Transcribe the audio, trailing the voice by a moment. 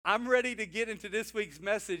I'm ready to get into this week's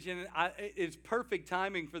message, and it's perfect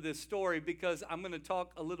timing for this story because I'm going to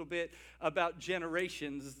talk a little bit about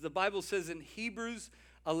generations. The Bible says in Hebrews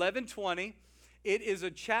 11:20, it is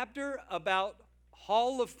a chapter about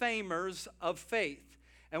Hall of Famers of faith.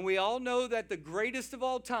 And we all know that the greatest of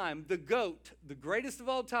all time, the GOAT, the greatest of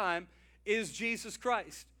all time, is Jesus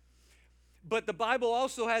Christ. But the Bible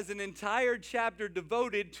also has an entire chapter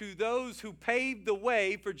devoted to those who paved the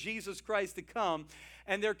way for Jesus Christ to come.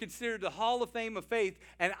 And they're considered the Hall of Fame of faith.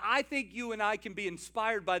 And I think you and I can be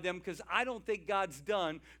inspired by them because I don't think God's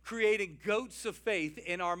done creating goats of faith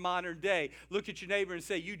in our modern day. Look at your neighbor and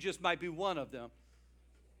say, you just might be one of them.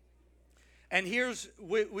 And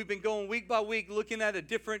we've been going week by week looking at a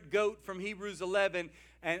different goat from Hebrews 11.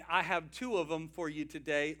 And I have two of them for you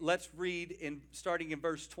today. Let's read starting in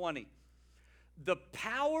verse 20. The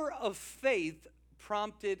power of faith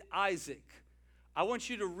prompted Isaac. I want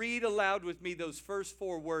you to read aloud with me those first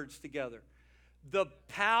four words together. The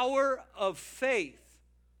power of faith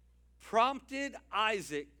prompted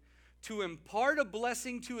Isaac to impart a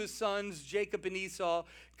blessing to his sons, Jacob and Esau,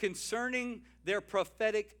 concerning their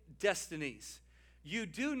prophetic destinies. You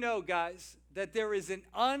do know, guys, that there is an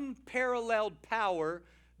unparalleled power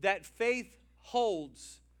that faith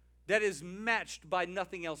holds that is matched by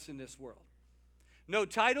nothing else in this world. No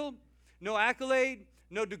title, no accolade,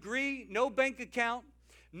 no degree, no bank account,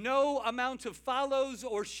 no amount of follows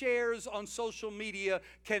or shares on social media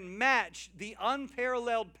can match the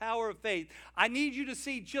unparalleled power of faith. I need you to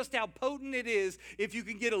see just how potent it is if you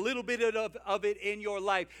can get a little bit of it in your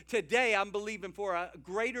life. Today, I'm believing for a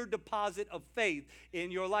greater deposit of faith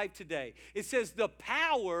in your life today. It says the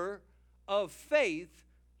power of faith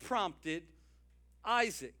prompted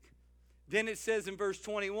Isaac. Then it says in verse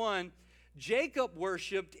 21, Jacob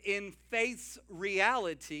worshiped in faith's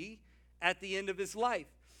reality at the end of his life.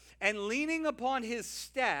 And leaning upon his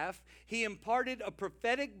staff, he imparted a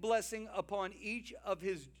prophetic blessing upon each of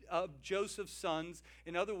Joseph's sons.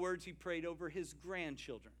 In other words, he prayed over his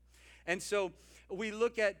grandchildren. And so we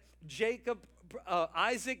look at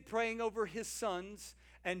Isaac praying over his sons,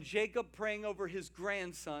 and Jacob praying over his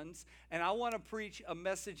grandsons. And I want to preach a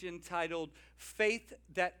message entitled, Faith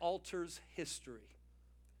That Alters History.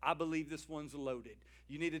 I believe this one's loaded.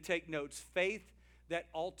 You need to take notes. Faith that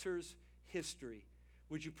alters history.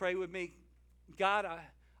 Would you pray with me? God,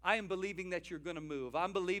 I am believing that you're going to move.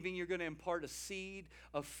 I'm believing you're going to impart a seed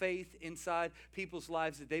of faith inside people's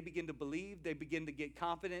lives that they begin to believe, they begin to get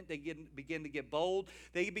confident, they begin to get bold,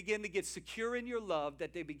 they begin to get secure in your love,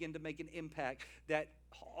 that they begin to make an impact that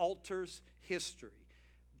alters history.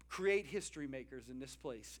 Create history makers in this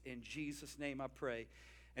place. In Jesus' name I pray.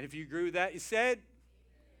 And if you agree with that, you said,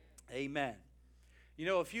 Amen. You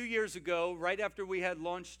know, a few years ago, right after we had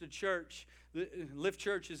launched the church, Lift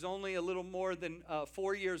Church is only a little more than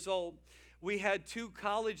 4 years old. We had two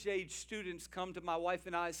college-age students come to my wife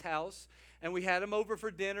and I's house, and we had them over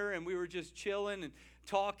for dinner, and we were just chilling and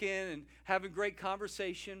talking and having great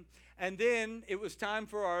conversation. And then it was time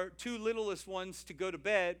for our two littlest ones to go to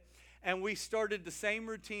bed, and we started the same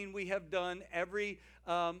routine we have done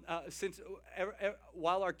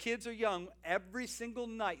while our kids are young. Every single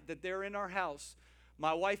night that they're in our house,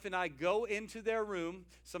 my wife and I go into their room,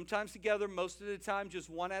 sometimes together, most of the time just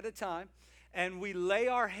one at a time, and we lay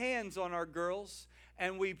our hands on our girls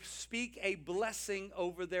and we speak a blessing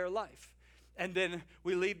over their life. And then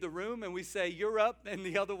we leave the room and we say, you're up, and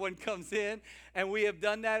the other one comes in, and we have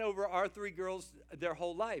done that over our three girls their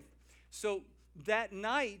whole life. So that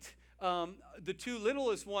night, the two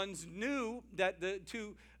littlest ones knew that the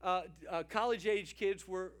two college-age kids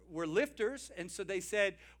were lifters, and so they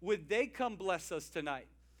said, would they come bless us tonight?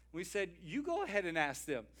 We said, you go ahead and ask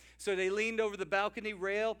them. So they leaned over the balcony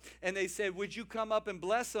rail, and they said, would you come up and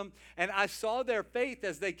bless them? And I saw their faith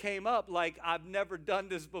as they came up, like, I've never done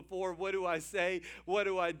this before. What do I say? What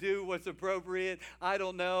do I do? What's appropriate? I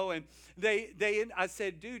don't know. And I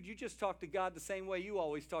said, dude, you just talk to God the same way you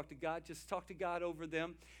always talk to God. Just talk to God over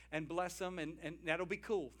them and bless them, and that'll be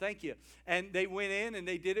cool. Thank you. And they went in, and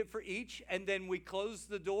they did it for each, and then we closed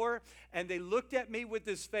the door, and they looked at me with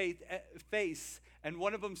this face, and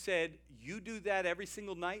one of them said, you do that every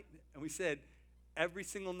single night? And we said, every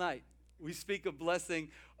single night. We speak a blessing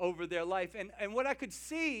over their life. And what I could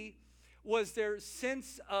see was their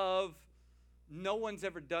sense of, no one's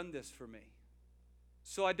ever done this for me,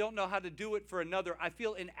 so I don't know how to do it for another. I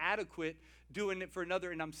feel inadequate doing it for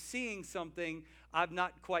another, and I'm seeing something I've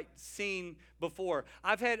not quite seen before.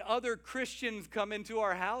 I've had other Christians come into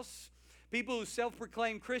our house, people who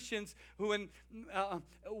self-proclaim Christians, who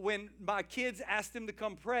when my kids asked them to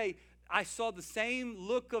come pray, I saw the same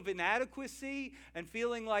look of inadequacy and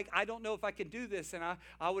feeling like I don't know if I can do this. And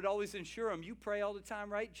I would always ensure them, you pray all the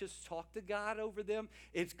time, right? Just talk to God over them.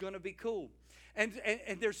 It's going to be cool. And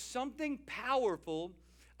there's something powerful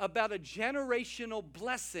about a generational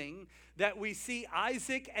blessing that we see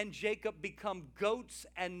Isaac and Jacob become goats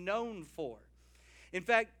and known for. In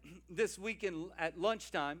fact, this weekend at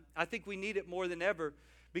lunchtime, I think we need it more than ever,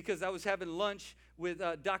 because I was having lunch with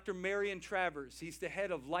Dr. Marion Travers. He's the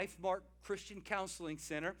head of LifeMark Christian Counseling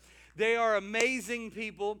Center. They are amazing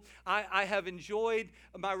people. I have enjoyed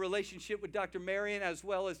my relationship with Dr. Marion, as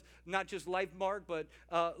well as not just LifeMark, but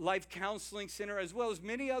Life Counseling Center, as well as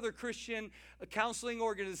many other Christian counseling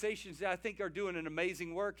organizations that I think are doing an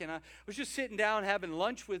amazing work. And I was just sitting down having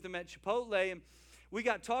lunch with him at Chipotle, and we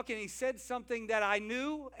got talking. He said something that I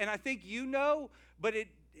knew, and I think you know, but it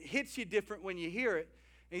hits you different when you hear it.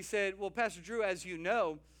 He said, well, Pastor Drew, as you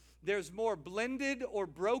know, there's more blended or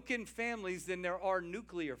broken families than there are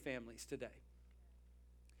nuclear families today.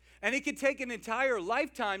 And it could take an entire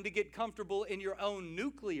lifetime to get comfortable in your own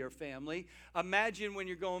nuclear family. Imagine when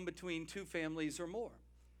you're going between two families or more.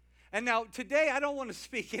 And now, today, I don't want to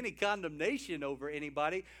speak any condemnation over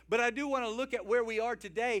anybody, but I do want to look at where we are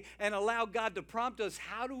today and allow God to prompt us.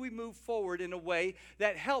 How do we move forward in a way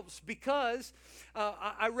that helps? Because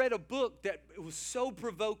I read a book that was so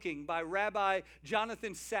provoking by Rabbi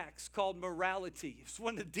Jonathan Sacks called Morality. It's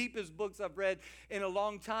one of the deepest books I've read in a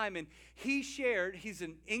long time. And he shared, he's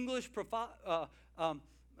an English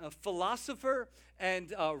philosopher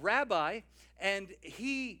and rabbi, and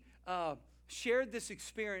he shared this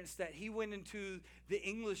experience that he went into the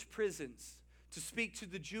English prisons to speak to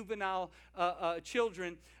the juvenile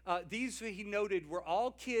children. These, he noted, were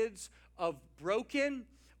all kids of broken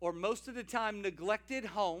or most of the time neglected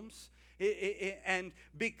homes. And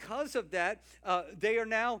because of that, they are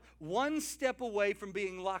now one step away from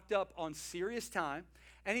being locked up on serious time.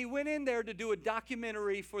 And he went in there to do a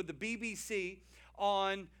documentary for the BBC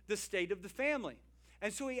on the state of the family.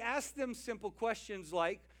 And so he asked them simple questions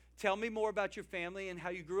like, tell me more about your family and how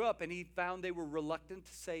you grew up. And he found they were reluctant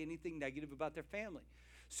to say anything negative about their family.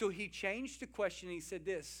 So he changed the question. He said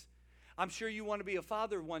this, I'm sure you want to be a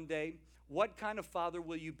father one day. What kind of father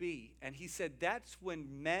will you be? And he said that's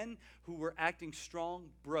when men who were acting strong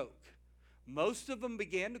broke. Most of them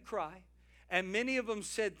began to cry. And many of them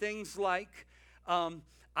said things like,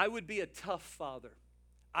 I would be a tough father.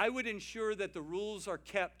 I would ensure that the rules are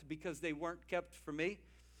kept because they weren't kept for me.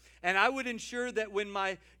 And I would ensure that when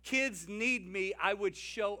my kids need me, I would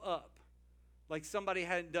show up like somebody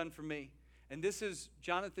hadn't done for me. And this is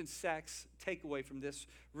Jonathan Sacks' takeaway from this.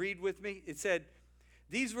 Read with me. It said,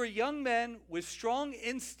 these were young men with strong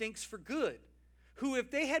instincts for good, who,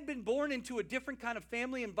 if they had been born into a different kind of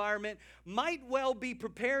family environment, might well be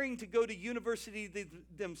preparing to go to university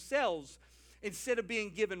themselves instead of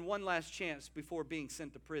being given one last chance before being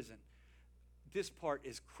sent to prison. This part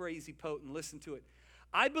is crazy potent. Listen to it.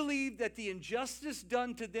 I believe that the injustice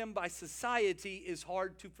done to them by society is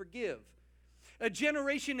hard to forgive. A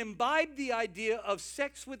generation imbibed the idea of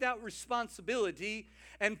sex without responsibility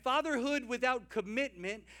and fatherhood without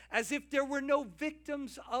commitment as if there were no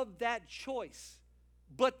victims of that choice.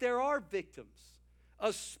 But there are victims,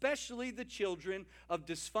 especially the children of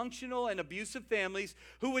dysfunctional and abusive families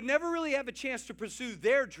who would never really have a chance to pursue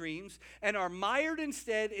their dreams and are mired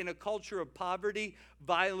instead in a culture of poverty,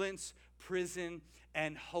 violence, prison,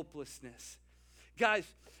 and hopelessness. Guys,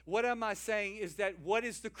 what am I saying is that what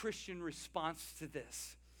is the Christian response to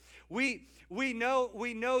this? We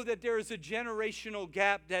know that there is a generational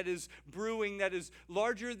gap that is brewing that is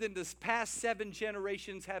larger than the past 7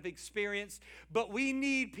 generations have experienced. But we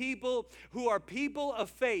need people who are people of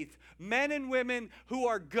faith, men and women who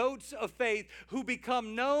are goats of faith, who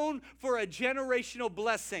become known for a generational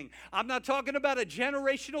blessing. I'm not talking about a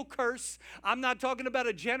generational curse. I'm not talking about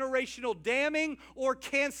a generational damning or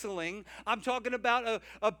canceling. I'm talking about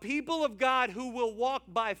a people of God who will walk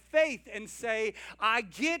by faith and say, I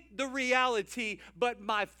get the reality, but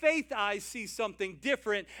my faith eyes see something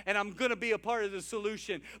different, and I'm going to be a part of the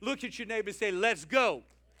solution. Look at your neighbor and say, let's go.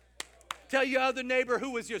 Tell your other neighbor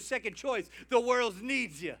who was your second choice, the world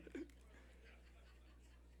needs you.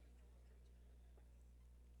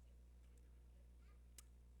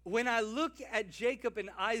 When I look at Jacob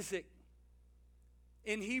and Isaac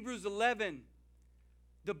in Hebrews 11,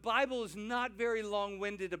 the Bible is not very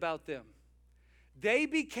long-winded about them. They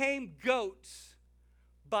became goats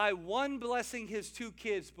by one blessing his 2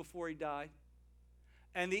 kids before he died,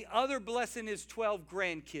 and the other blessing his 12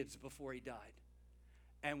 grandkids before he died.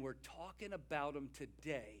 And we're talking about them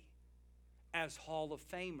today as Hall of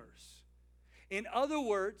Famers. In other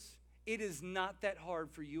words, it is not that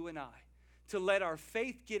hard for you and I to let our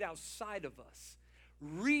faith get outside of us,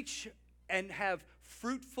 reach and have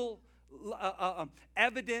fruitful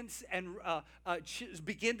evidence and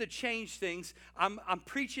begin to change things. I'm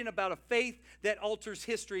preaching about a faith that alters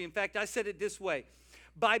history. In fact, I said it this way.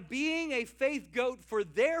 By being a faith goat for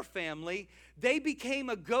their family, they became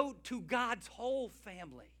a goat to God's whole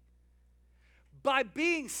family. By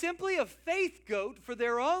being simply a faith goat for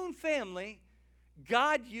their own family,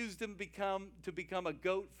 God used them to become a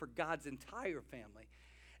goat for God's entire family.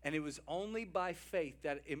 And it was only by faith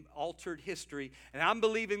that it altered history. And I'm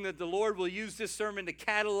believing that the Lord will use this sermon to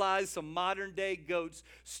catalyze some modern day goats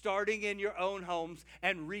starting in your own homes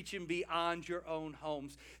and reaching beyond your own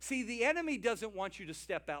homes. See, the enemy doesn't want you to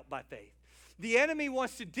step out by faith. The enemy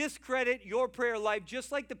wants to discredit your prayer life,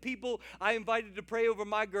 just like the people I invited to pray over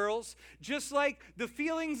my girls, just like the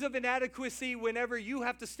feelings of inadequacy whenever you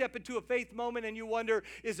have to step into a faith moment and you wonder,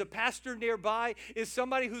 is a pastor nearby? Is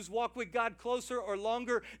somebody who's walked with God closer or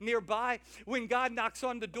longer nearby? When God knocks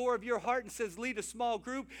on the door of your heart and says, lead a small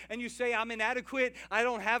group, and you say, I'm inadequate, I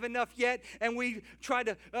don't have enough yet, and we try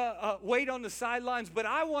to wait on the sidelines. But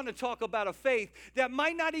I want to talk about a faith that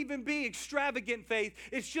might not even be extravagant faith.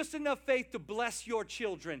 It's just enough faith to bless your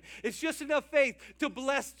children. It's just enough faith to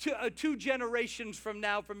bless two generations from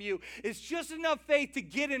now from you. It's just enough faith to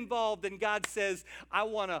get involved. And God says, I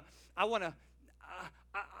want to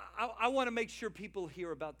make sure people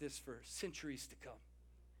hear about this for centuries to come.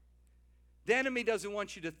 The enemy doesn't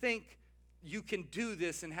want you to think you can do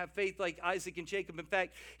this and have faith like Isaac and Jacob. In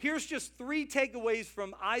fact, here's just 3 takeaways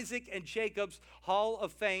from Isaac and Jacob's Hall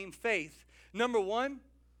of Fame faith. Number 1,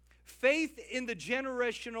 faith in the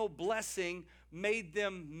generational blessing made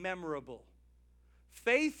them memorable.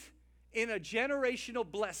 Faith in a generational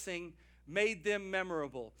blessing made them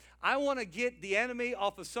memorable. I want to get the enemy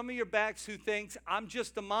off of some of your backs who thinks I'm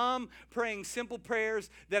just a mom praying simple prayers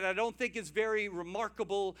that I don't think is very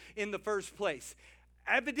remarkable in the first place.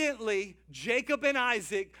 Evidently, Jacob and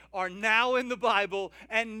Isaac are now in the Bible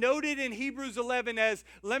and noted in Hebrews 11 as,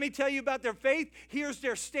 let me tell you about their faith. Here's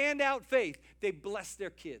their standout faith. They blessed their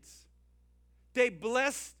kids. They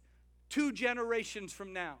blessed 2 generations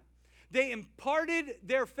from now. They imparted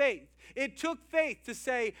their faith. It took faith to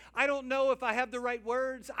say, I don't know if I have the right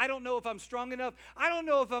words. I don't know if I'm strong enough. I don't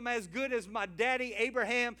know if I'm as good as my daddy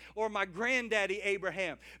Abraham or my granddaddy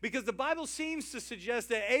Abraham. Because the Bible seems to suggest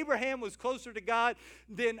that Abraham was closer to God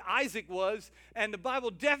than Isaac was. And the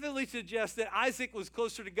Bible definitely suggests that Isaac was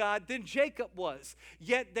closer to God than Jacob was.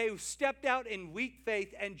 Yet they stepped out in weak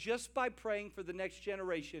faith. And just by praying for the next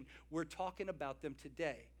generation, we're talking about them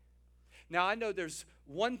today. Now, I know there's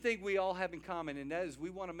one thing we all have in common, and that is we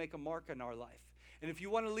want to make a mark in our life. And if you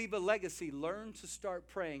want to leave a legacy, learn to start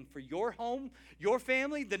praying for your home, your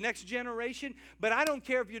family, the next generation. But I don't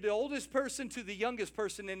care if you're the oldest person to the youngest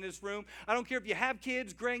person in this room. I don't care if you have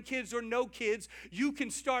kids, grandkids, or no kids. You can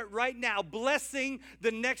start right now blessing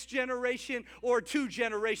the next generation or 2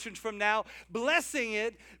 generations from now. Blessing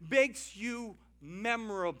it makes you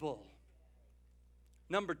memorable.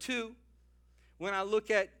 Number 2, when I look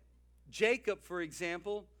at Jacob, for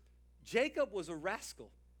example, Jacob was a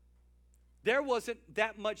rascal. There wasn't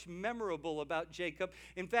that much memorable about Jacob.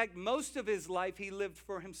 In fact, most of his life he lived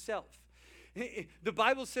for himself. The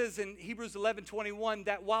Bible says in Hebrews 11:21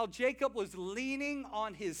 that while Jacob was leaning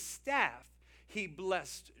on his staff, he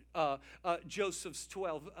blessed Joseph's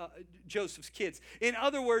kids. In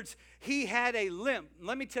other words, he had a limp.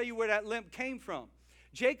 Let me tell you where that limp came from.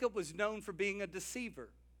 Jacob was known for being a deceiver.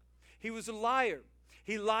 He was a liar.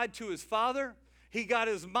 He lied to his father. He got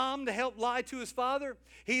his mom to help lie to his father.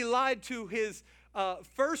 He lied to his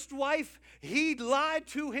first wife. He lied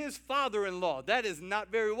to his father-in-law. That is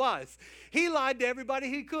not very wise. He lied to everybody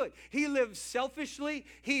he could. He lived selfishly.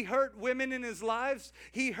 He hurt women in his lives.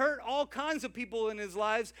 He hurt all kinds of people in his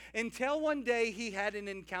lives until one day he had an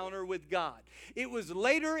encounter with God. It was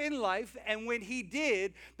later in life, and when he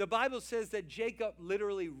did, the Bible says that Jacob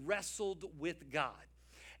literally wrestled with God.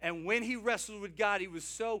 And when he wrestled with God, he was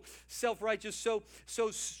so self-righteous, so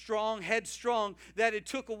strong, headstrong, that it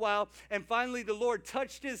took a while. And finally, the Lord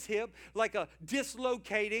touched his hip like a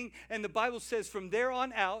dislocating. And the Bible says from there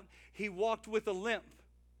on out, he walked with a limp.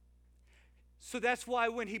 So that's why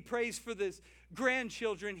when he prays for his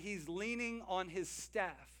grandchildren, he's leaning on his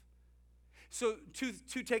staff. So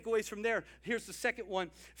two takeaways from there. Here's the second one.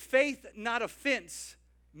 Faith, not offense,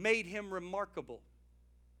 made him remarkable.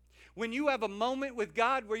 When you have a moment with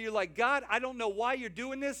God where you're like, God, I don't know why you're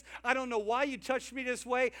doing this. I don't know why you touched me this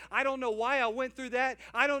way. I don't know why I went through that.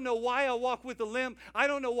 I don't know why I walk with a limp. I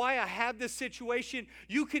don't know why I have this situation.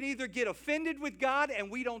 You can either get offended with God, and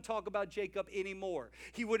we don't talk about Jacob anymore.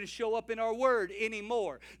 He wouldn't show up in our word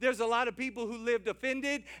anymore. There's a lot of people who lived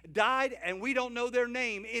offended, died, and we don't know their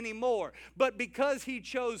name anymore. But because he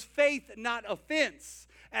chose faith, not offense,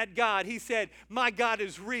 at God, he said, my God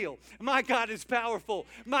is real. My God is powerful.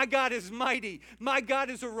 My God is mighty. My God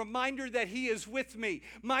is a reminder that he is with me.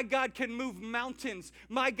 My God can move mountains.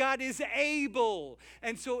 My God is able.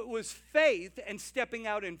 And so it was faith and stepping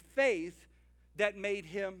out in faith that made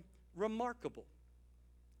him remarkable.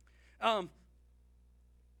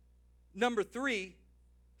 Number 3,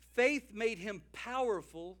 faith made him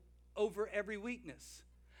powerful over every weakness.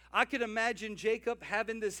 I could imagine Jacob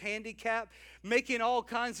having this handicap, making all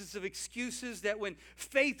kinds of excuses that when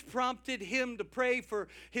faith prompted him to pray for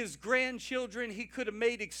his grandchildren, he could have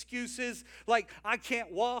made excuses like, I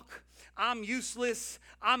can't walk, I'm useless,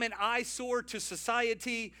 I'm an eyesore to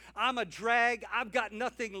society, I'm a drag, I've got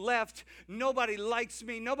nothing left, nobody likes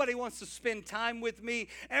me, nobody wants to spend time with me,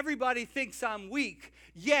 everybody thinks I'm weak.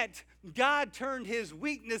 Yet, God turned his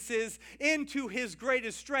weaknesses into his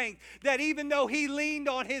greatest strength, that even though he leaned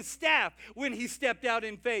on his staff when he stepped out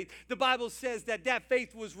in faith, the Bible says that that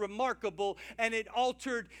faith was remarkable and it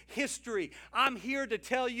altered history. I'm here to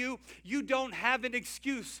tell you, you don't have an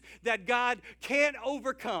excuse that God can't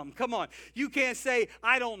overcome. Come on. You can't say,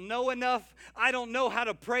 I don't know enough. I don't know how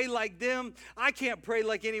to pray like them. I can't pray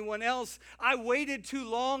like anyone else. I waited too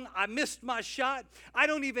long. I missed my shot. I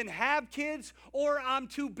don't even have kids, or I'm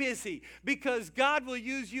too busy. Because God will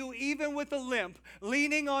use you even with a limp,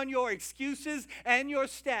 leaning on your excuses and your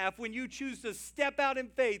staff. When you choose to step out in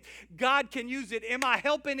faith, God can use it. Am I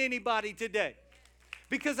helping anybody today?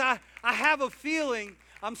 Because I have a feeling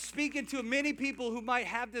I'm speaking to many people who might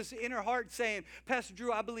have this inner heart saying, Pastor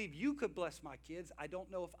Drew, I believe you could bless my kids. I don't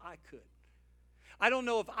know if I could. I don't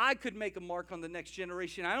know if I could make a mark on the next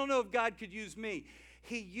generation. I don't know if God could use me.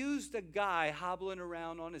 He used a guy hobbling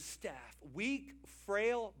around on his staff, weak,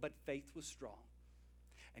 frail, but faith was strong.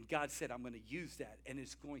 And God said, I'm going to use that, and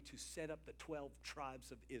it's going to set up the 12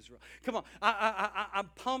 tribes of Israel. Come on, I'm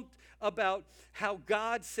pumped about how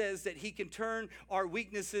God says that he can turn our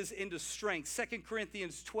weaknesses into strength. 2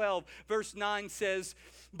 Corinthians 12, verse 9 says,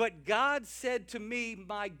 but God said to me,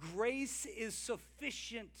 my grace is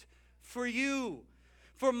sufficient for you.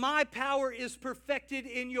 For my power is perfected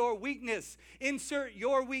in your weakness. Insert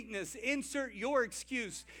your weakness. Insert your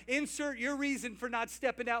excuse. Insert your reason for not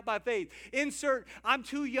stepping out by faith. Insert, I'm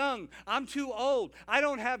too young. I'm too old. I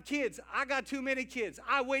don't have kids. I got too many kids.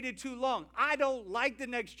 I waited too long. I don't like the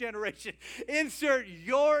next generation. Insert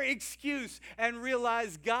your excuse and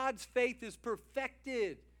realize God's faith is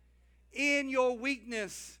perfected in your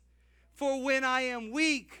weakness. For when I am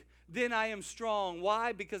weak, then I am strong.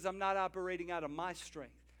 Why? Because I'm not operating out of my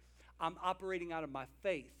strength. I'm operating out of my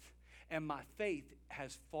faith. And my faith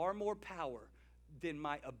has far more power than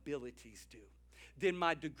my abilities do, than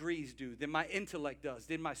my degrees do, than my intellect does,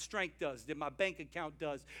 than my strength does, than my bank account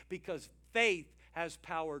does. Because faith has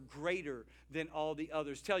power greater than all the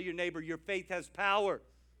others. Tell your neighbor, your faith has power.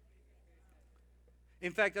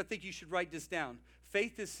 In fact, I think you should write this down.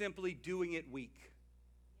 Faith is simply doing it weak.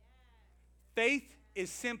 Faith is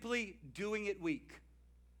simply doing it weak.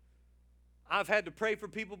 I've had to pray for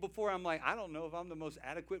people before. I'm like, I don't know if I'm the most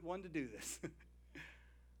adequate one to do this.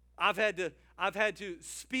 I've had to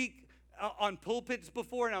speak on pulpits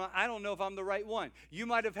before, and I don't know if I'm the right one. You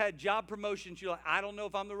might have had job promotions. You're like, I don't know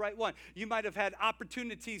if I'm the right one. You might have had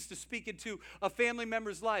opportunities to speak into a family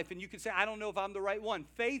member's life, and you could say, I don't know if I'm the right one.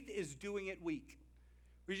 Faith is doing it weak.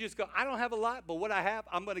 We just go, I don't have a lot, but what I have,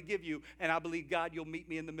 I'm going to give you, and I believe, God, you'll meet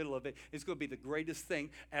me in the middle of it. It's going to be the greatest thing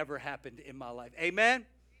ever happened in my life. Amen?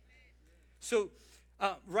 So,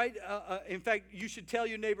 in fact, you should tell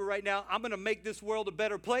your neighbor right now, I'm going to make this world a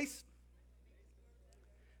better place.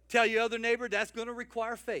 Tell your other neighbor, that's going to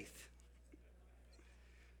require faith.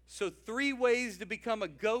 So 3 ways to become a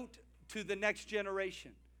goat to the next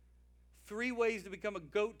generation. 3 ways to become a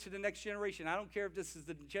goat to the next generation. I don't care if this is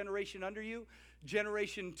the generation under you,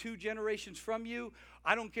 generation 2 generations from you.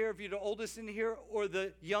 I don't care if you're the oldest in here or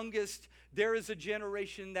the youngest. There is a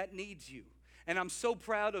generation that needs you. And I'm so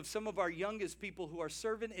proud of some of our youngest people who are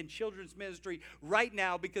serving in children's ministry right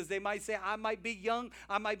now, because they might say, I might be young,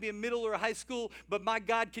 I might be in middle or high school, but my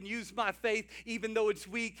God can use my faith even though it's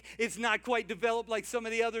weak. It's not quite developed like some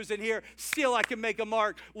of the others in here. Still, I can make a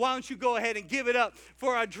mark. Why don't you go ahead and give it up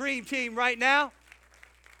for our dream team right now?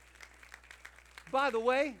 By the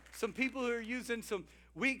way, some people who are using some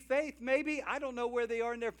Weak faith, maybe. I don't know where they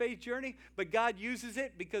are in their faith journey, but God uses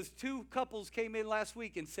it because two couples came in last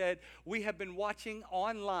week and said, we have been watching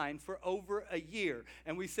online for over a year.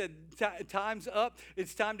 And we said, time's up.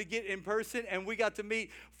 It's time to get in person. And we got to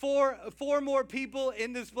meet four more people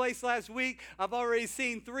in this place last week. I've already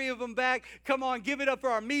seen 3 of them back. Come on, give it up for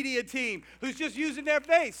our media team who's just using their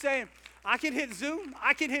faith, saying, I can hit Zoom,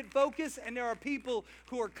 I can hit focus, and there are people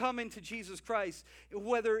who are coming to Jesus Christ,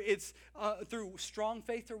 whether it's through strong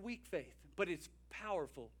faith or weak faith, but it's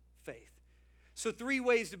powerful faith. So 3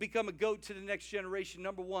 ways to become a goat to the next generation.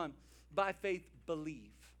 Number 1, by faith,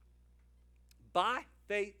 believe. By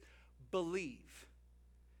faith, believe.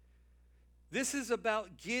 This is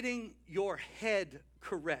about getting your head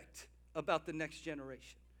correct about the next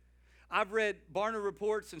generation. I've read Barna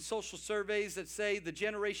reports and social surveys that say the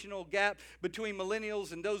generational gap between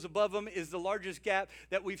millennials and those above them is the largest gap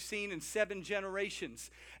that we've seen in 7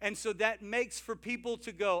 generations. And so that makes for people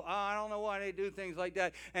to go, oh, I don't know why they do things like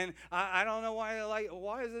that. And I don't know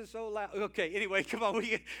why is it so loud? Okay, anyway, come on.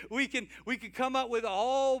 We can come up with a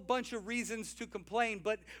whole bunch of reasons to complain,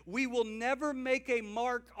 but we will never make a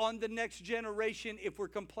mark on the next generation if we're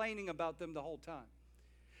complaining about them the whole time.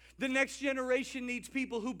 The next generation needs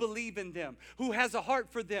people who believe in them, who has a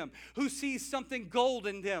heart for them, who sees something gold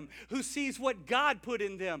in them, who sees what God put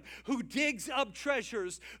in them, who digs up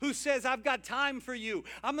treasures, who says, I've got time for you.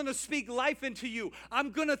 I'm going to speak life into you.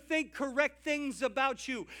 I'm going to think correct things about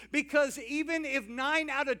you. Because even if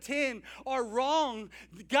 9 out of 10 are wrong,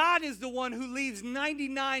 God is the one who leaves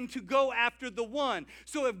 99 to go after the one.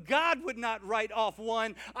 So if God would not write off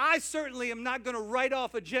one, I certainly am not going to write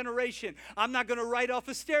off a generation. I'm not going to write off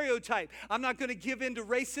a stereotype. I'm not going to give in to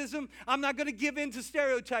racism. I'm not going to give in to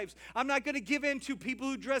stereotypes. I'm not going to give in to people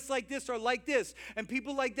who dress like this or like this. And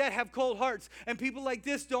people like that have cold hearts. And people like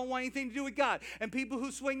this don't want anything to do with God. And people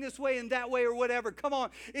who swing this way and that way or whatever. Come on.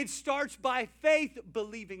 It starts by faith,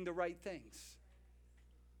 believing the right things.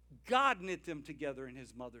 God knit them together in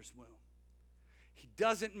his mother's womb. He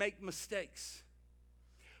doesn't make mistakes.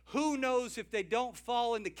 Who knows if they don't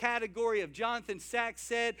fall in the category of Jonathan Sacks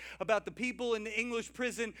said about the people in the English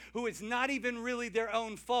prison who it's not even really their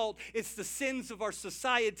own fault. It's the sins of our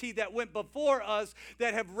society that went before us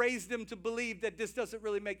that have raised them to believe that this doesn't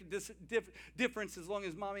really make a difference as long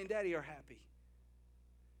as mommy and daddy are happy.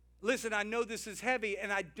 Listen, I know this is heavy,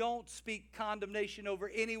 and I don't speak condemnation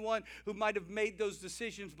over anyone who might have made those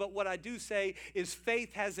decisions, but what I do say is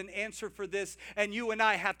faith has an answer for this, and you and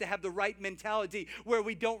I have to have the right mentality where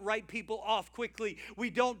we don't write people off quickly.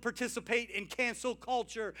 We don't participate in cancel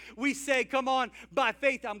culture. We say, come on, by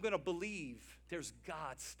faith, I'm going to believe there's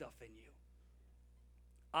God's stuff in you.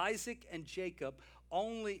 Isaac and Jacob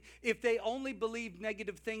if they only believed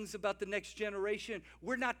negative things about the next generation,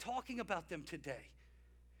 we're not talking about them today.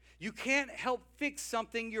 You can't help fix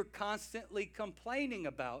something you're constantly complaining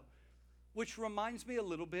about, which reminds me a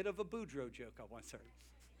little bit of a Boudreaux joke I once heard.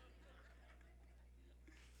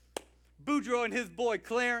 Boudreaux and his boy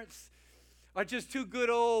Clarence are just 2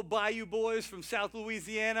 good old bayou boys from South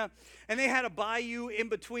Louisiana, and they had a bayou in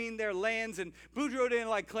between their lands, and Boudreaux didn't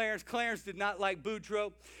like Clarence. Clarence did not like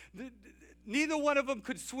Boudreaux. Neither one of them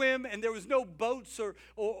could swim, and there was no boats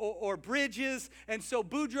or bridges, and so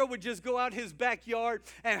Boudreaux would just go out his backyard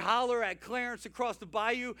and holler at Clarence across the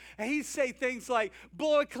bayou, and he'd say things like,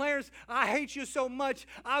 boy, Clarence, I hate you so much,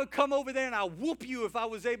 I would come over there and I'll whoop you if I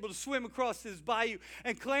was able to swim across this bayou.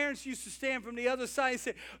 And Clarence used to stand from the other side and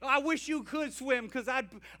say, I wish you could swim, because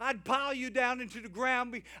I'd pile you down into the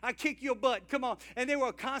ground, I'd kick your butt, come on. And they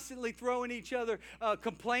were constantly throwing each other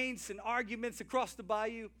complaints and arguments across the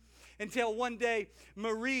bayou. Until one day,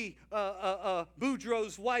 Marie,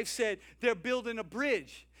 Boudreaux's wife, said, they're building a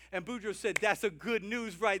bridge. And Boudreaux said, that's a good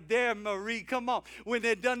news right there, Marie. Come on. When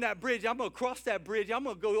they're done that bridge, I'm going to cross that bridge. I'm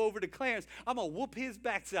going to go over to Clarence. I'm going to whoop his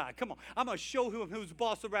backside. Come on. I'm going to show him who's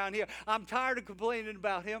boss around here. I'm tired of complaining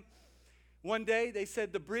about him. One day, they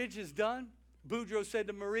said, the bridge is done. Boudreaux said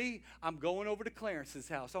to Marie, I'm going over to Clarence's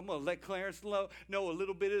house. I'm going to let Clarence know a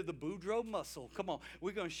little bit of the Boudreaux muscle. Come on.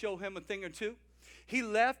 We're going to show him a thing or two. He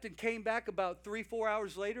left and came back about 3-4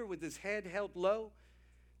 hours later with his head held low,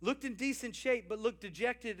 looked in decent shape but looked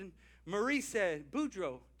dejected. And Marie said,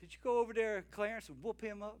 Boudreaux, did you go over there, Clarence, and whoop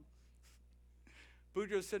him up?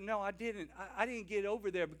 Boudreaux said, no, I didn't. I didn't get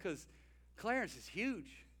over there because Clarence is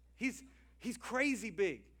huge. He's crazy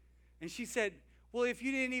big. And she said, well, if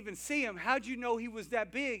you didn't even see him, how'd you know he was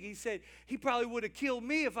that big? He said, he probably would have killed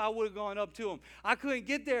me if I would have gone up to him. I couldn't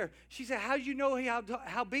get there. She said, how'd you know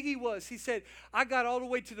how big he was? He said, I got all the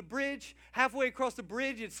way to the bridge. Halfway across the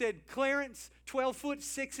bridge, it said, Clarence, 12 foot,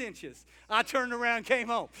 6 inches. I turned around and came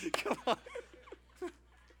home. Come on.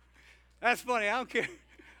 That's funny. I don't care.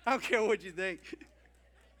 I don't care what you think.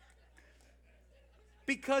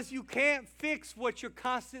 Because you can't fix what you're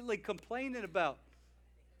constantly complaining about.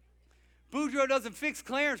 Boudreaux doesn't fix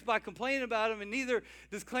Clarence by complaining about him, and neither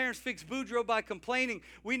does Clarence fix Boudreaux by complaining.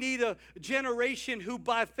 We need a generation who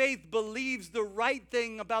by faith believes the right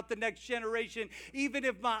thing about the next generation, even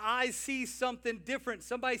if my eyes see something different.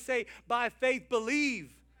 Somebody say, by faith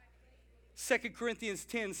believe. 2 Corinthians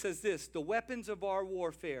 10 says this, the weapons of our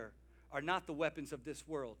warfare are not the weapons of this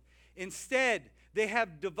world. Instead, they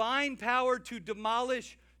have divine power to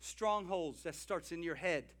demolish strongholds. That starts in your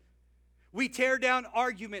head. We tear down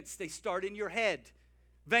arguments. They start in your head.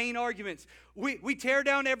 Vain arguments. We tear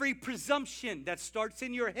down every presumption that starts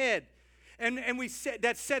in your head. And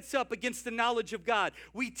that sets up against the knowledge of God.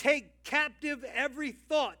 We take captive every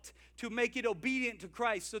thought to make it obedient to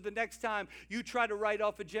Christ. So the next time you try to write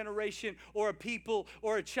off a generation or a people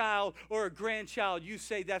or a child or a grandchild, you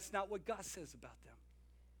say that's not what God says about them.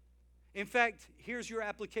 In fact, here's your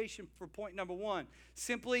application for point number 1.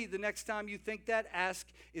 Simply, the next time you think that, ask,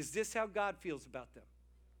 is this how God feels about them?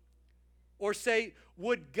 Or say,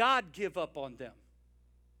 would God give up on them?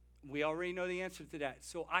 We already know the answer to that.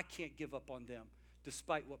 So I can't give up on them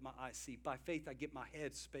despite what my eyes see. By faith, I get my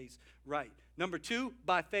head space right. Number 2,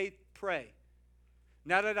 by faith, pray.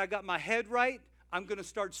 Now that I got my head right, I'm going to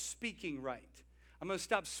start speaking right. I'm going to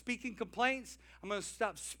stop speaking complaints. I'm going to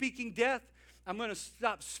stop speaking death. I'm going to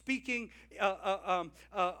stop speaking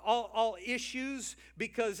all issues,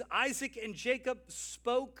 because Isaac and Jacob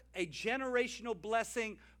spoke a generational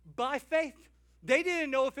blessing by faith. They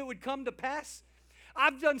didn't know if it would come to pass.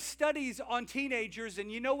 I've done studies on teenagers,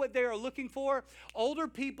 and you know what they are looking for? Older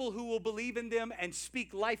people who will believe in them and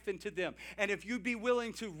speak life into them. And if you'd be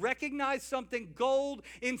willing to recognize something gold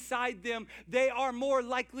inside them, they are more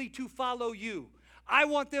likely to follow you. I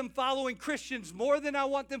want them following Christians more than I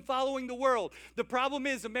want them following the world. The problem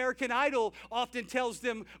is American Idol often tells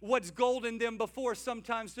them what's gold in them before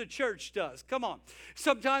sometimes the church does. Come on.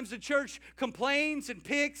 Sometimes the church complains and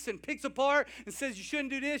picks apart and says you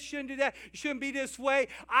shouldn't do this, shouldn't do that, you shouldn't be this way.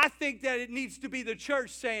 I think that it needs to be the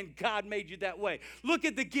church saying God made you that way. Look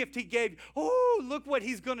at the gift he gave you. Oh, look what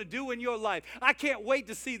he's going to do in your life. I can't wait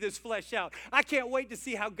to see this flesh out. I can't wait to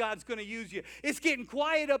see how God's going to use you. It's getting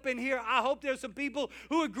quiet up in here. I hope there's some people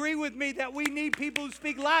who agree with me that we need people who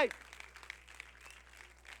speak life.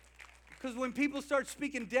 Because when people start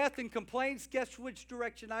speaking death and complaints, guess which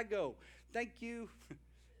direction I go? Thank you.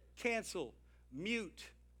 Cancel. Mute.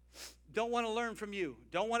 Don't want to learn from you.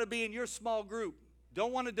 Don't want to be in your small group.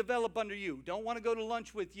 Don't want to develop under you. Don't want to go to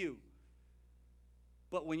lunch with you.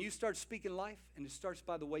 But when you start speaking life, and it starts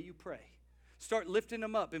by the way you pray, start lifting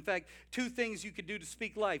them up. In fact, 2 things you could do to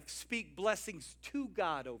speak life. Speak blessings to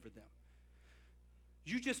God over them.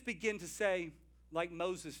 You just begin to say, like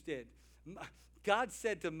Moses did. God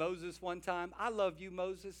said to Moses one time, I love you,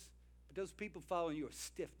 Moses, but those people following you are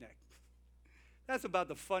stiff-necked. That's about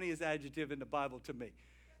the funniest adjective in the Bible to me.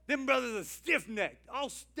 Them brothers are stiff-necked, all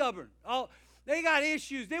stubborn. They got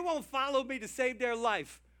issues. They won't follow me to save their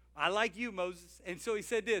life. I like you, Moses. And so he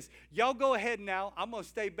said this, y'all go ahead now. I'm going to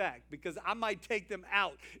stay back because I might take them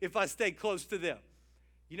out if I stay close to them.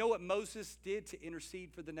 You know what Moses did to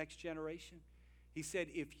intercede for the next generation? He said,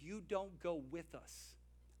 if you don't go with us,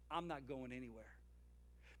 I'm not going anywhere.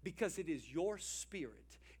 Because it is your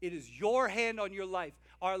spirit, it is your hand on your life,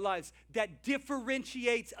 our lives, that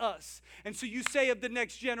differentiates us. And so you say of the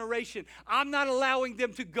next generation, I'm not allowing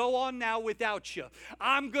them to go on now without you.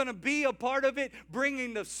 I'm going to be a part of it,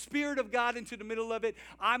 bringing the Spirit of God into the middle of it.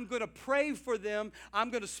 I'm going to pray for them. I'm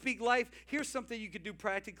going to speak life. Here's something you could do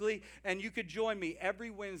practically, and you could join me. Every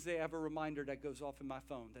Wednesday, I have a reminder that goes off in my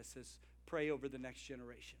phone that says, pray over the next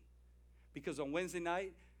generation. Because on Wednesday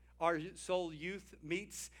night, our Soul Youth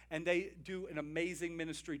meets, and they do an amazing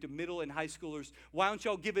ministry to middle and high schoolers. Why don't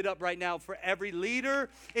y'all give it up right now for every leader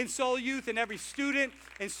in Soul Youth and every student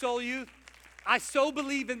in Soul Youth? I so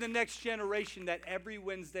believe in the next generation that every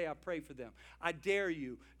Wednesday I pray for them. I dare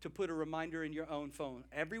you to put a reminder in your own phone.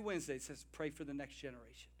 Every Wednesday it says, pray for the next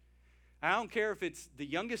generation. I don't care if it's the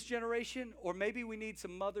youngest generation, or maybe we need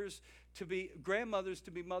some mothers to be, grandmothers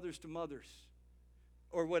to be mothers to mothers,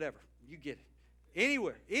 or whatever. You get it.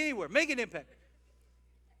 Anywhere, make an impact.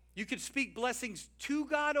 You can speak blessings to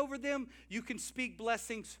God over them. You can speak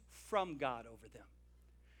blessings from God over them.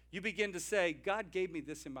 You begin to say, God gave me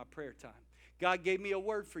this in my prayer time. God gave me a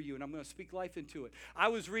word for you, and I'm going to speak life into it. I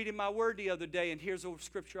was reading my word the other day, and here's a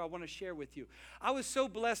scripture I want to share with you. I was so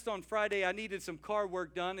blessed on Friday. I needed some car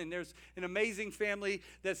work done, and there's an amazing family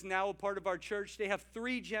that's now a part of our church. They have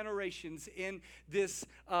 3 generations in this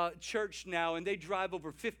church now, and they drive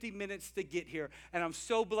over 50 minutes to get here, and I'm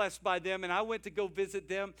so blessed by them, and I went to go visit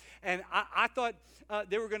them, and I thought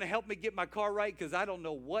they were going to help me get my car right, because I don't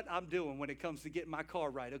know what I'm doing when it comes to getting my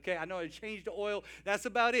car right, okay? I know I changed the oil. That's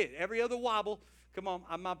about it. Every other wobble. Come on.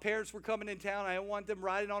 My parents were coming in town. I didn't want them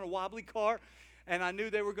riding on a wobbly car. And I knew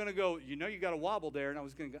they were going to go, you got a wobble there. And I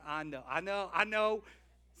was going to go, I know.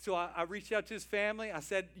 So I reached out to his family. I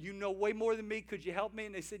said, you know way more than me. Could you help me?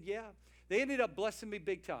 And they said, yeah. They ended up blessing me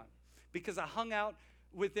big time because I hung out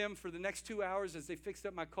with them for the next 2 hours as they fixed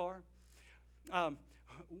up my car.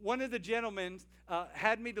 One of the gentlemen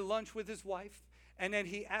had me to lunch with his wife. And then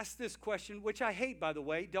he asked this question, which I hate, by the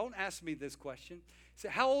way. Don't ask me this question. He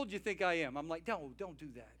said, how old do you think I am? I'm like, don't do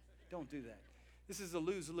that. Don't do that. This is a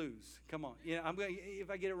lose-lose. Come on. I'm going.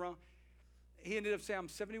 If I get it wrong. He ended up saying, I'm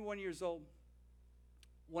 71 years old.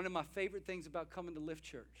 One of my favorite things about coming to Lift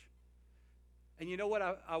Church. And you know what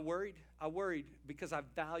I worried? I worried because I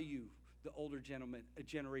value the older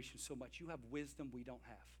generation so much. You have wisdom we don't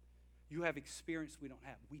have. You have experience we don't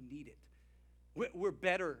have. We need it. We're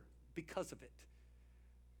better because of it.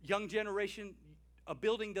 Young generation, a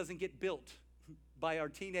building doesn't get built by our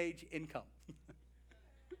teenage income.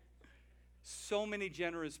 So many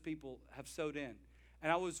generous people have sowed in.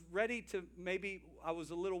 And I was ready to, I was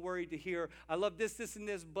a little worried to hear, I love this, and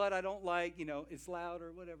this, but I don't like, it's loud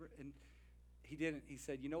or whatever. And he didn't. He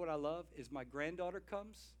said, you know what I love is my granddaughter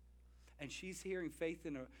comes, and she's hearing faith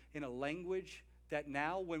in a language that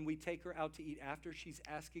now when we take her out to eat after, she's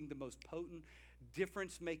asking the most potent,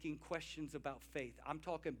 difference-making questions about faith. I'm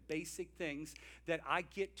talking basic things that I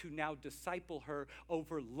get to now disciple her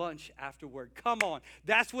over lunch afterward. Come on.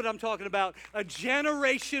 That's what I'm talking about. A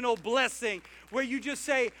generational blessing where you just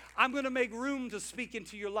say, I'm going to make room to speak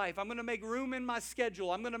into your life. I'm going to make room in my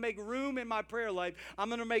schedule. I'm going to make room in my prayer life. I'm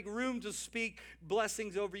going to make room to speak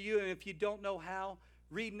blessings over you. And if you don't know how,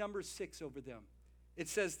 read number 6 over them. It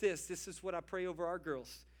says this. This is what I pray over our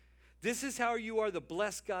girls. This is how you are the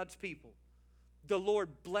blessed God's people. The Lord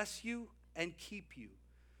bless you and keep you.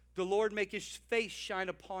 The Lord make his face shine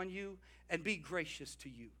upon you and be gracious to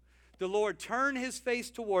you. The Lord turn his face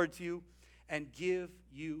towards you and give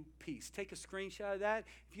you peace. Take a screenshot of that.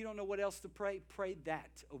 If you don't know what else to pray, pray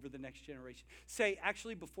that over the next generation. Say,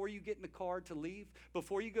 actually, before you get in the car to leave,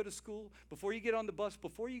 before you go to school, before you get on the bus,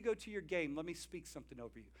 before you go to your game, let me speak something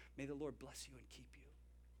over you. May the Lord bless you and keep you.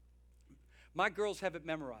 My girls have it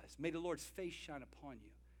memorized. May the Lord's face shine upon you.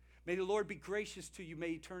 May the Lord be gracious to you. May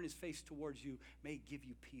he turn his face towards you. May he give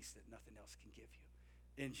you peace that nothing else can give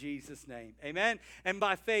you. In Jesus' name. Amen. And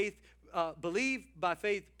by faith, believe. By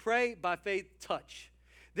faith, pray. By faith, touch.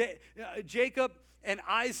 Jacob and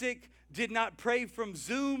Isaac did not pray from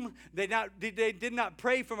Zoom. They did not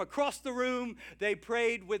pray from across the room. They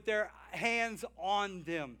prayed with their hands on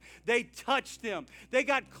them. They touched them. They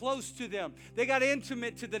got close to them. They got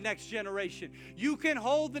intimate to the next generation. You can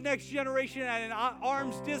hold the next generation at an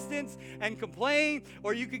arm's distance and complain,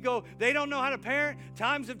 or you could go, they don't know how to parent.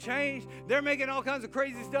 Times have changed. They're making all kinds of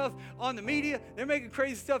crazy stuff on the media. They're making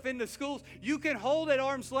crazy stuff in the schools. You can hold at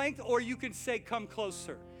arm's length, or you can say, come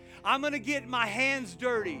closer. I'm going to get my hands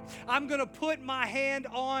dirty. I'm going to put my hand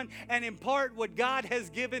on and impart what God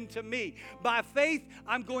has given to me. By faith,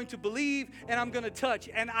 I'm going to believe and I'm going to touch.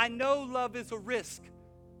 And I know love is a risk.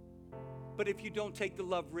 But if you don't take the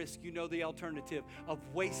love risk, you know the alternative of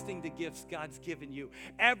wasting the gifts God's given you.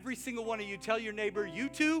 Every single one of you, tell your neighbor, you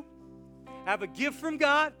too have a gift from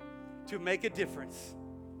God to make a difference.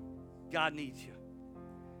 God needs you.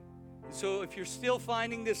 So if you're still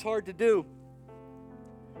finding this hard to do,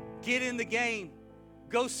 get in the game.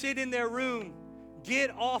 Go sit in their room.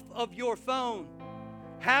 Get off of your phone.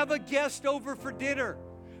 Have a guest over for dinner.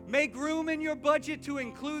 Make room in your budget to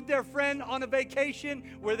include their friend on a vacation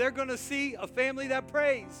where they're going to see a family that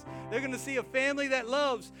prays. They're going to see a family that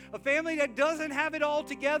loves, a family that doesn't have it all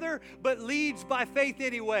together but leads by faith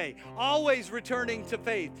anyway, always returning to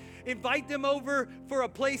faith. Invite them over for a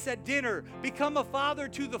place at dinner. Become a father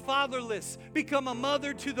to the fatherless. Become a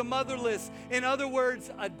mother to the motherless. In other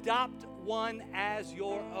words, adopt one as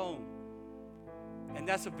your own. And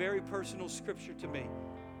that's a very personal scripture to me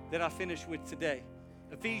that I finish with today.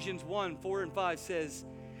 Ephesians 1:4-5 says,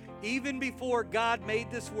 even before God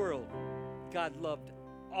made this world, God loved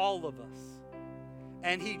all of us.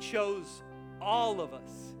 And he chose all of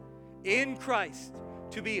us in Christ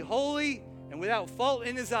to be holy and without fault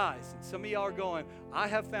in his eyes. And some of y'all are going, I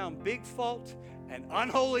have found big fault and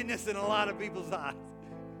unholiness in a lot of people's eyes.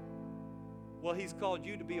 Well, he's called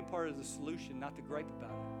you to be a part of the solution, not to gripe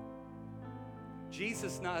about it.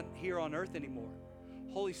 Jesus is not here on earth anymore.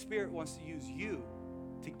 Holy Spirit wants to use you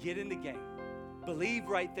to get in the game. Believe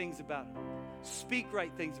right things about him. Speak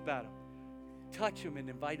right things about him. Touch him and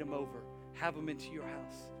invite him over. Have him into your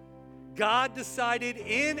house. God decided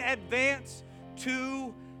in advance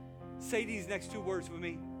to, say these next two words with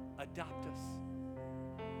me, adopt us.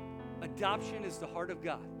 Adoption is the heart of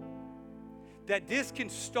God. That this can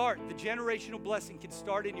start, the generational blessing can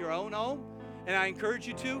start in your own home. And I encourage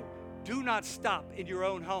you to, do not stop in your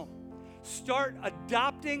own home. Start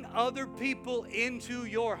adopting other people into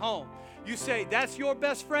your home. You say, that's your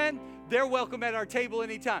best friend? They're welcome at our table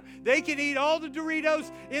anytime. They can eat all the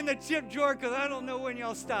Doritos in the chip drawer because I don't know when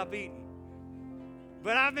y'all stop eating.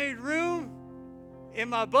 But I made room in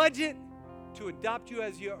my budget to adopt you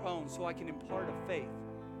as your own so I can impart a faith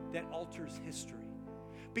that alters history.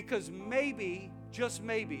 Because maybe, just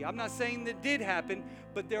maybe, I'm not saying that did happen,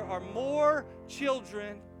 but there are more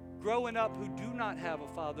children growing up who do not have a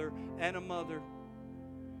father and a mother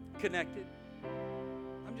connected.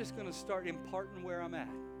 I'm just going to start imparting where I'm at.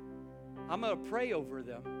 I'm going to pray over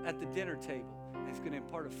them at the dinner table, and it's going to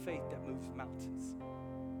impart a faith that moves mountains.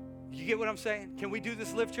 You get what I'm saying? Can we do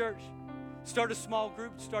this, Live Church? Start a small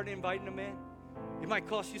group, start inviting them in. It might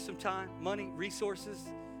cost you some time, money, resources,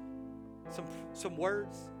 some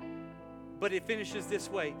words, but it finishes this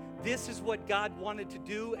way. This is what God wanted to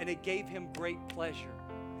do, and it gave him great pleasure.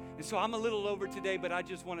 And so I'm a little over today, but I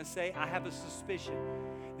just want to say I have a suspicion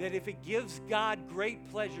that if it gives God great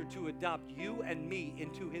pleasure to adopt you and me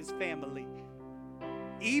into his family,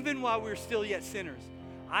 even while we're still yet sinners,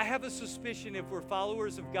 I have a suspicion if we're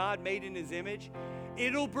followers of God made in his image,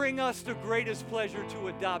 it'll bring us the greatest pleasure to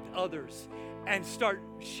adopt others and start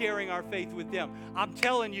sharing our faith with them. I'm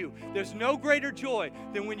telling you, there's no greater joy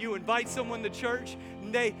than when you invite someone to church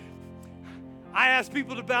and I ask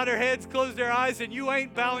people to bow their heads, close their eyes, and you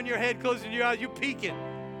ain't bowing your head, closing your eyes, you're peeking.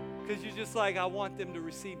 Because you're just like, I want them to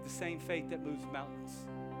receive the same faith that moves mountains.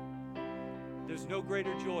 There's no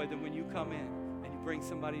greater joy than when you come in and you bring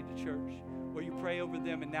somebody to church, or you pray over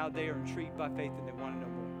them and now they are intrigued by faith and they want to know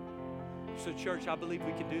more. So church, I believe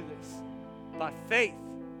we can do this. By faith,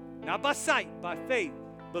 not by sight, by faith,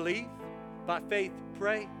 believe, by faith,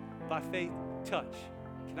 pray, by faith, touch.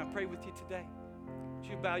 Can I pray with you today? Would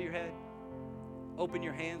you bow your head? Open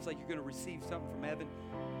your hands like you're going to receive something from heaven.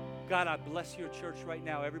 God, I bless your church right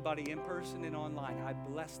now. Everybody in person and online, I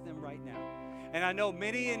bless them right now. And I know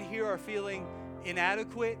many in here are feeling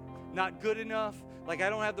inadequate, not good enough, like I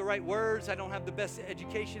don't have the right words, I don't have the best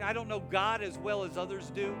education, I don't know God as well as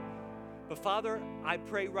others do. But Father, I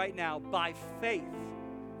pray right now, by faith,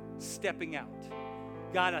 stepping out.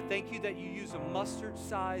 God, I thank you that you use a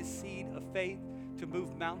mustard-sized seed of faith to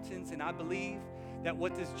move mountains, and I believe that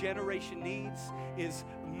what this generation needs is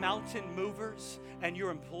mountain movers, and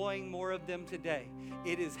you're employing more of them today.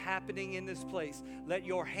 It is happening in this place. Let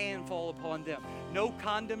your hand fall upon them. No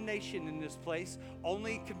condemnation in this place,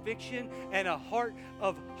 only conviction and a heart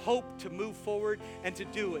of hope to move forward and to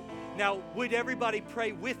do it. Now, would everybody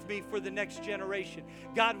pray with me for the next generation?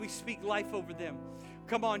 God, we speak life over them.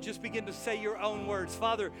 Come on, just begin to say your own words.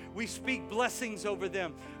 Father, we speak blessings over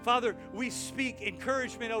them. Father, we speak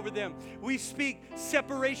encouragement over them. We speak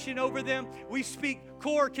separation over them. We speak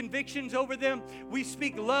core convictions over them. We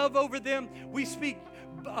speak love over them. We speak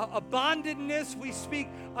abandonedness. We speak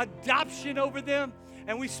adoption over them.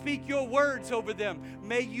 And we speak your words over them.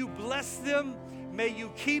 May you bless them. May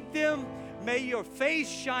you keep them. May your face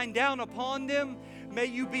shine down upon them. May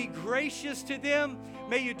you be gracious to them.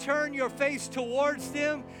 May you turn your face towards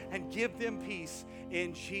them and give them peace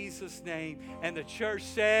in Jesus' name. And the church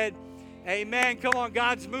said, amen. Come on,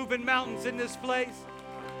 God's moving mountains in this place.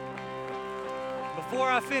 Before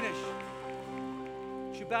I finish,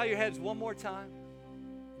 would you bow your heads one more time?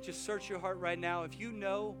 Just search your heart right now. If you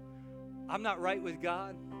know I'm not right with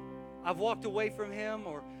God, I've walked away from him,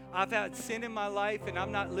 or I've had sin in my life and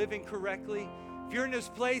I'm not living correctly. If you're in this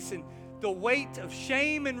place and the weight of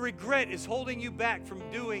shame and regret is holding you back from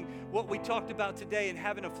doing what we talked about today and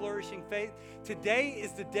having a flourishing faith, today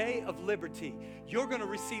is the day of liberty. You're going to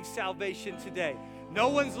receive salvation today. No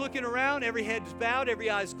one's looking around. Every head's bowed.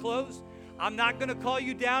 Every eye's closed. I'm not going to call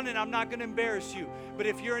you down and I'm not going to embarrass you. But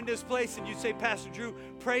if you're in this place and you say, Pastor Drew,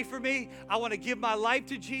 pray for me. I want to give my life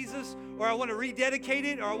to Jesus. or I want to rededicate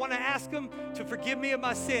it, or I want to ask him to forgive me of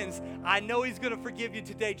my sins, I know he's going to forgive you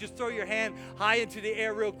today. Just throw your hand high into the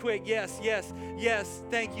air real quick. Yes, yes, yes,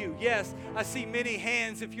 thank you. Yes, I see many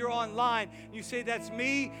hands. If you're online, you say that's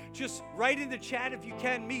me, just write in the chat if you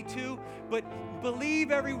can, me too. But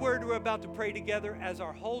believe every word we're about to pray together as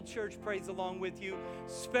our whole church prays along with you,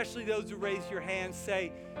 especially those who raise your hands.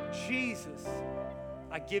 Say, Jesus,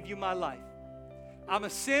 I give you my life. I'm a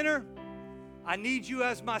sinner. I need you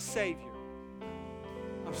as my Savior.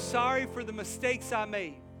 I'm sorry for the mistakes I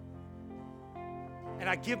made. And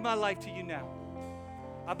I give my life to you now.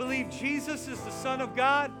 I believe Jesus is the Son of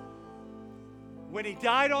God. When he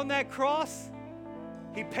died on that cross,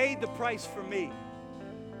 he paid the price for me.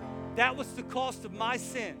 That was the cost of my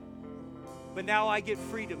sin. But now I get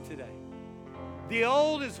freedom today. The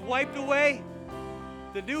old is wiped away.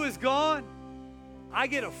 The new is gone. I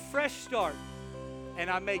get a fresh start. And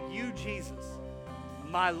I make you, Jesus,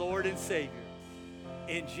 my Lord and Savior.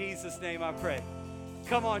 In Jesus' name I pray.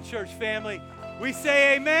 Come on, church family. We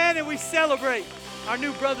say amen and we celebrate our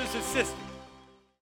new brothers and sisters.